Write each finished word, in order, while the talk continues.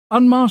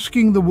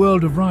Unmasking the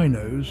world of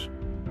rhinos.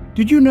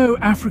 Did you know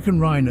African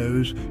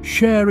rhinos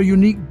share a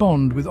unique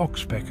bond with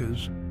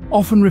oxpeckers,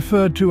 often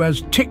referred to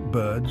as tick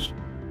birds?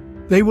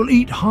 They will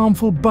eat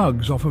harmful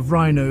bugs off of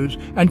rhinos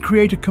and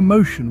create a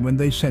commotion when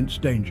they sense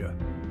danger.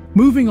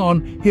 Moving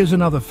on, here's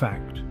another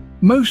fact.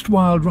 Most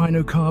wild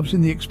rhino calves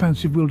in the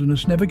expansive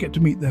wilderness never get to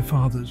meet their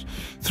fathers.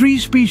 3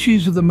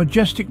 species of the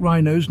majestic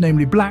rhinos,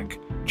 namely Black,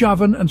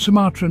 Javan and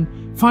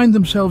Sumatran, find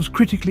themselves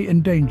critically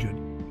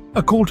endangered.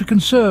 A call to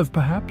conserve,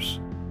 perhaps?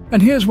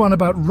 And here's one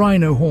about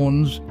rhino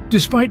horns.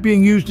 Despite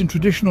being used in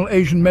traditional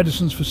Asian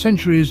medicines for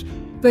centuries,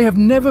 they have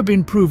never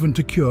been proven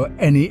to cure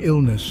any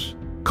illness.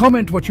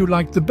 Comment what you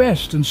liked the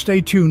best and stay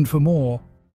tuned for more.